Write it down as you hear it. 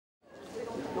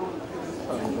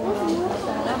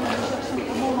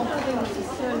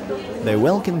They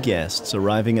welcome guests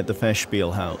arriving at the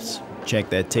Festspielhaus, check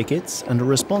their tickets, and are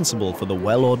responsible for the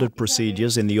well-ordered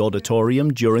procedures in the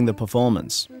auditorium during the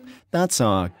performance. That's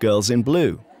our Girls in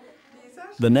Blue.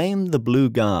 The name The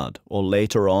Blue Guard, or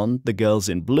later on The Girls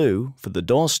in Blue, for the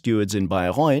door stewards in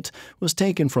Bayreuth, was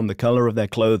taken from the color of their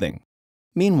clothing.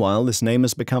 Meanwhile, this name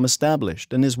has become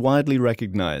established and is widely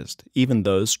recognized, even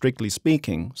though, strictly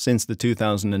speaking, since the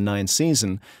 2009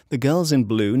 season, the Girls in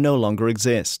Blue no longer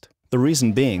exist. The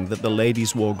reason being that the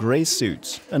ladies wore grey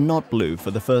suits and not blue for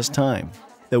the first time.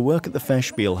 Their work at the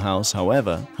Festspielhaus,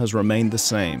 however, has remained the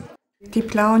same. Die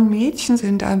blauen Mädchen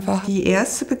sind einfach die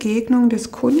erste Begegnung des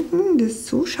Kunden, des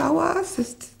Zuschauers,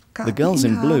 des The Girls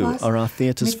in Blue are our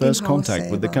theatre's first contact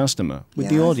with the customer, with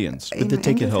the audience, with the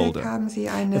ticket holder.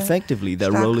 Effectively,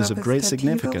 their role is of great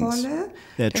significance.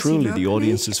 They are truly the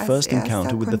audience's first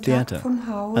encounter with the theatre,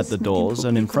 at the doors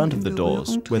and in front of the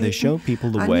doors, where they show people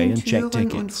the way and check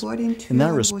tickets. In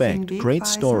that respect, great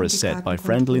store is set by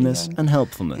friendliness and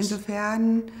helpfulness.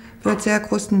 Insofern wird sehr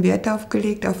großen Wert darauf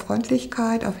gelegt, auf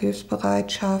Freundlichkeit, auf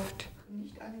Hilfsbereitschaft.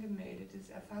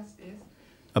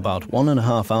 About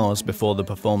 1.5 hours before the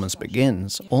performance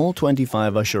begins, all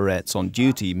 25 usherettes on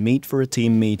duty meet for a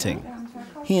team meeting.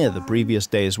 Here, the previous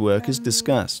day's work is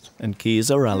discussed, and keys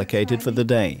are allocated for the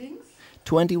day.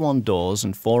 21 doors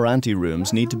and 4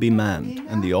 anterooms need to be manned,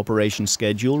 and the operation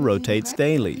schedule rotates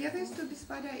daily.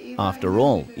 After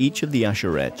all, each of the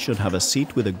usherettes should have a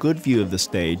seat with a good view of the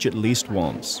stage at least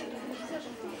once.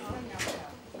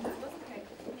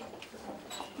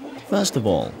 First of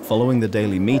all, following the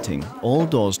daily meeting, all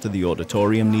doors to the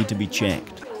auditorium need to be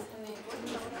checked.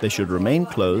 They should remain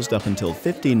closed up until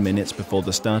 15 minutes before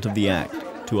the start of the act,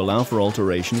 to allow for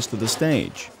alterations to the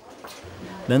stage.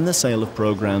 Then the sale of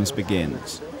programs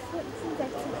begins.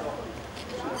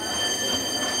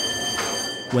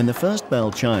 When the first bell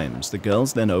chimes, the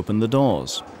girls then open the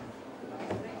doors.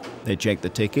 They check the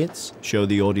tickets, show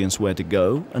the audience where to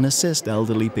go, and assist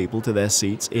elderly people to their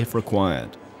seats if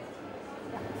required.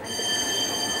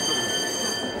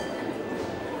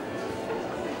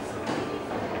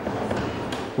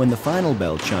 When the final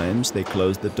bell chimes, they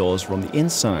close the doors from the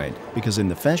inside, because in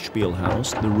the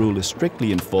Festspielhaus, the rule is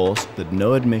strictly enforced that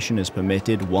no admission is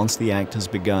permitted once the act has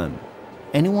begun.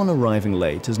 Anyone arriving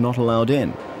late is not allowed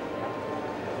in.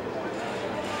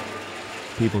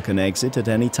 People can exit at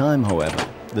any time, however.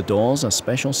 The doors are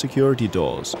special security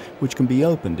doors, which can be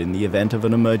opened in the event of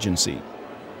an emergency.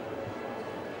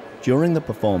 During the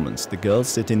performance, the girls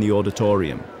sit in the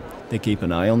auditorium. They keep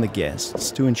an eye on the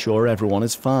guests to ensure everyone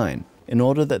is fine, in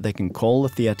order that they can call the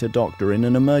theatre doctor in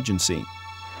an emergency.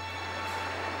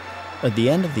 At the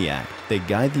end of the act, they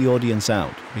guide the audience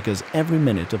out, because every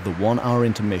minute of the 1-hour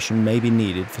intermission may be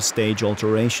needed for stage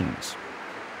alterations.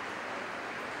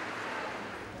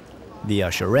 The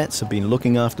usherettes have been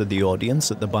looking after the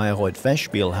audience at the Bayreuth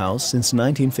Festspielhaus since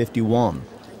 1951.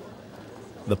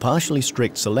 The partially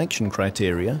strict selection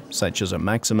criteria, such as a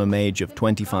maximum age of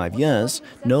 25 years,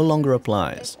 no longer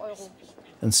applies.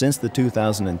 And since the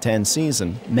 2010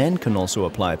 season, men can also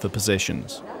apply for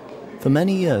positions. For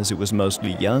many years, it was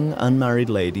mostly young, unmarried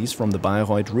ladies from the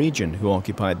Bayreuth region who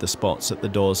occupied the spots at the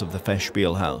doors of the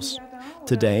Festspielhaus.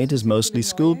 Today, it is mostly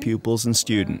school pupils and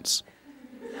students.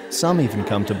 Some even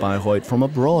come to Bayreuth from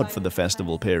abroad for the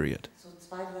festival period.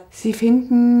 Sie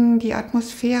finden die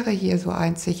Atmosphäre hier so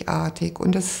einzigartig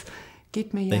und es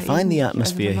They find the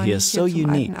atmosphere here so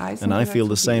unique, and I feel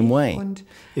the same way.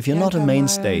 If you're not a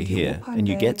mainstay here, and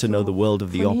you get to know the world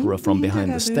of the opera from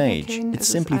behind the stage, it's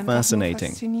simply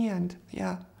fascinating.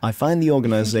 I find the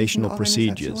organizational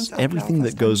procedures, everything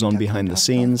that goes on behind the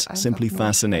scenes, simply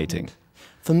fascinating.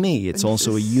 For me, it's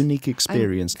also a unique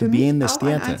experience to be in this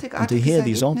theatre and to hear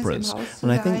these operas,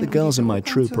 and I think the girls in my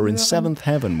troupe are in 7th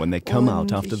heaven when they come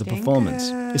out after the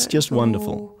performance. It's just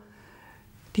wonderful.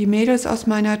 Die Mädels aus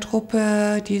meiner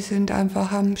Truppe, die sind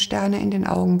einfach, haben Sterne in den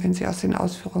Augen, wenn sie aus den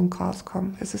Ausführungen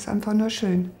rauskommen. Es ist einfach nur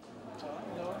schön.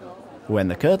 When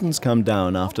the curtains come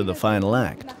down after the final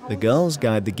act, the girls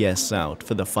guide the guests out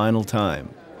for the final time.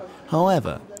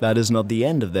 However, that is not the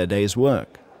end of their day's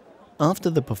work. After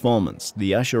the performance,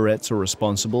 the usherettes are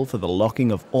responsible for the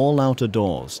locking of all outer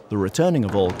doors, the returning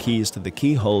of all keys to the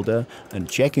key holder, and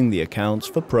checking the accounts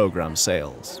for program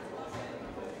sales.